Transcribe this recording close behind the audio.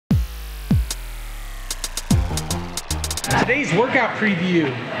Today's workout preview,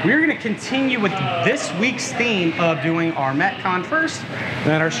 we're going to continue with this week's theme of doing our Metcon first,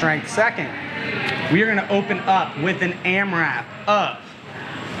 then our strength second. We are going to open up with an AMRAP of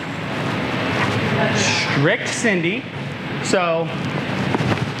strict Cindy. So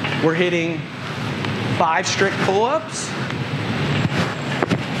we're hitting 5 strict pull-ups,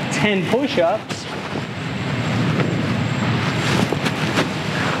 10 push-ups,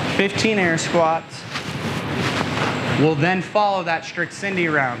 15 air squats. We'll then follow that strict Cindy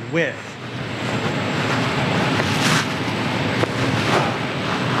round with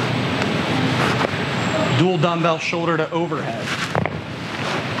dual dumbbell shoulder to overhead.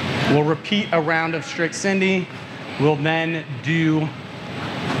 We'll repeat a round of strict Cindy. We'll then do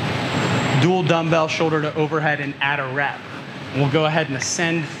dual dumbbell shoulder to overhead and add a rep. And we'll go ahead and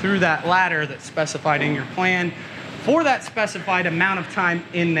ascend through that ladder that's specified in your plan for that specified amount of time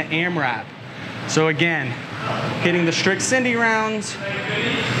in the AMRAP. So again, hitting the strict Cindy rounds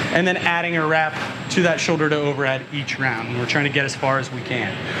and then adding a rep to that shoulder to overhead each round. And we're trying to get as far as we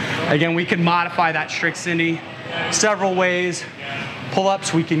can. Again, we can modify that strict Cindy several ways.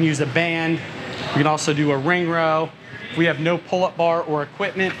 Pull-ups, we can use a band. We can also do a ring row. If we have no pull-up bar or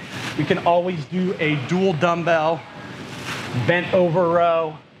equipment, we can always do a dual dumbbell bent over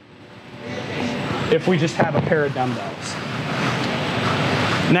row if we just have a pair of dumbbells.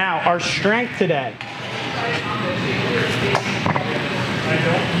 Now, our strength today.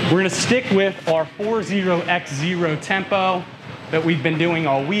 We're gonna stick with our 40x0 tempo that we've been doing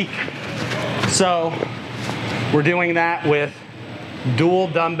all week. So we're doing that with dual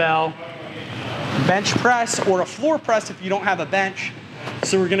dumbbell bench press or a floor press if you don't have a bench.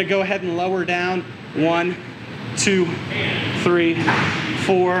 So we're gonna go ahead and lower down 1, 2, 3,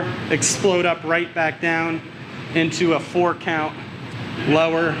 4, explode up right back down into a 4 count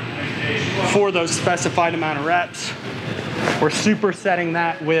lower for those specified amount of reps. We're supersetting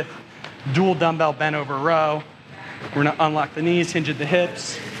that with dual dumbbell bent over row. We're gonna unlock the knees, hinge at the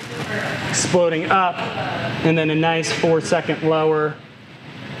hips, exploding up, and then a nice 4-second lower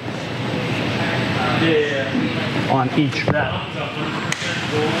on each rep.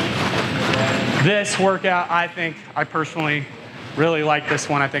 This workout, I personally really like this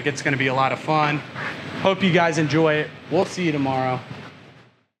one. I think it's gonna be a lot of fun. Hope you guys enjoy it. We'll see you tomorrow.